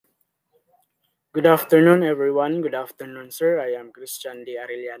Good afternoon, everyone. Good afternoon, sir. I am Christian De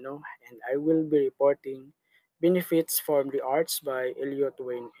Arellano, and I will be reporting Benefits from the Arts by Elliot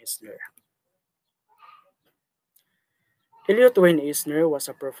Eisner. Elliot Eisner was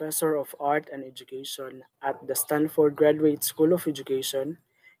a professor of art and education at the Stanford Graduate School of Education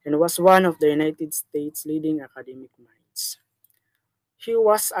and was one of the United States' leading academic minds. He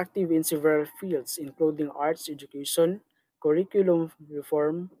was active in several fields, including arts education, curriculum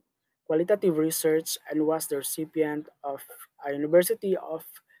reform, qualitative research, and was the recipient of a University of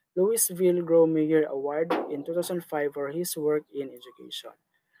Louisville Grow-Mayer Award in 2005 for his work in education.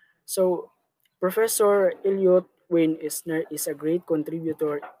 So, Professor Elliot Wayne Eisner is a great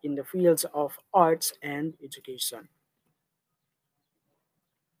contributor in the fields of arts and education.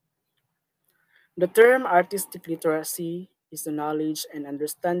 The term artistic literacy is the knowledge and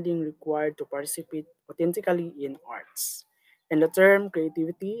understanding required to participate authentically in arts. And the term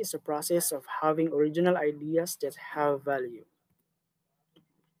creativity is a process of having original ideas that have value.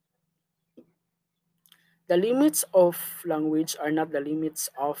 The limits of language are not the limits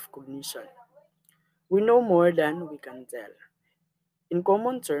of cognition. We know more than we can tell. In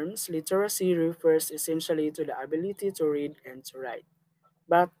common terms, literacy refers essentially to the ability to read and to write,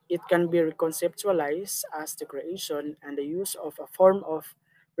 but it can be reconceptualized as the creation and the use of a form of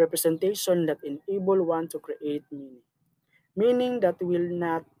representation that enable one to create meaning. Meaning that will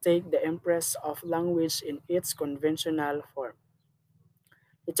not take the impress of language in its conventional form.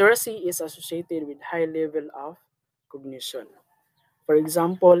 Literacy is associated with high level of cognition. For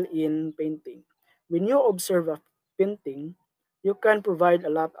example, in painting, when you observe a painting, you can provide a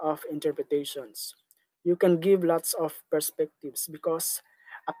lot of interpretations. You can give lots of perspectives because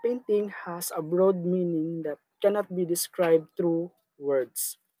a painting has a broad meaning that cannot be described through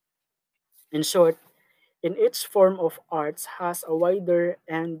words. In short, in each form of arts has a wider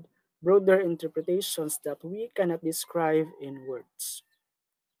and broader interpretations that we cannot describe in words.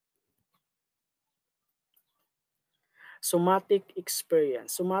 Somatic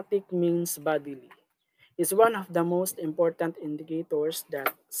experience. Somatic means bodily. Is one of the most important indicators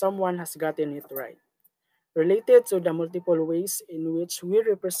that someone has gotten it right. Related to the multiple ways in which we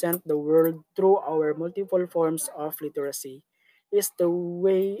represent the world through our multiple forms of literacy is the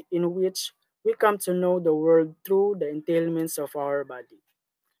way in which we come to know the world through the entailments of our body.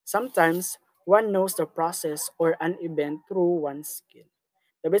 Sometimes one knows the process or an event through one's skin.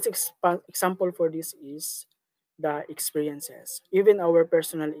 The best example for this is the experiences, even our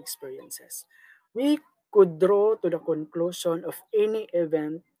personal experiences. We could draw to the conclusion of any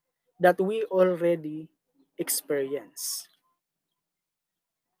event that we already experience.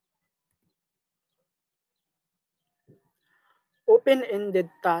 Open-ended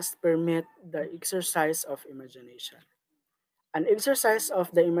tasks permit the exercise of imagination. An exercise of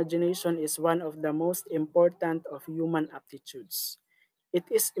the imagination is one of the most important of human aptitudes. It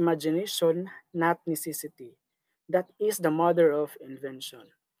is imagination, not necessity, that is the mother of invention.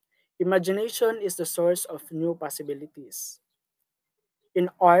 Imagination is the source of new possibilities. In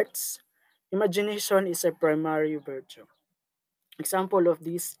arts, imagination is a primary virtue. Example of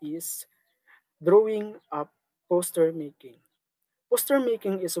this is drawing up poster making. Poster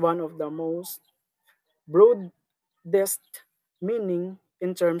making is one of the most broadest meaning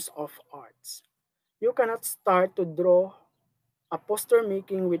in terms of arts. You cannot start to draw a poster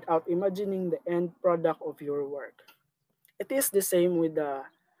making without imagining the end product of your work. It is the same with the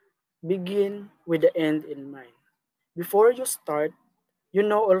begin with the end in mind. Before you start, you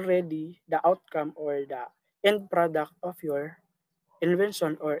know already the outcome or the end product of your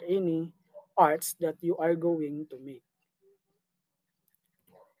invention or any arts that you are going to make.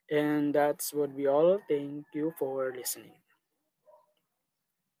 And that's would be all. Thank you for listening.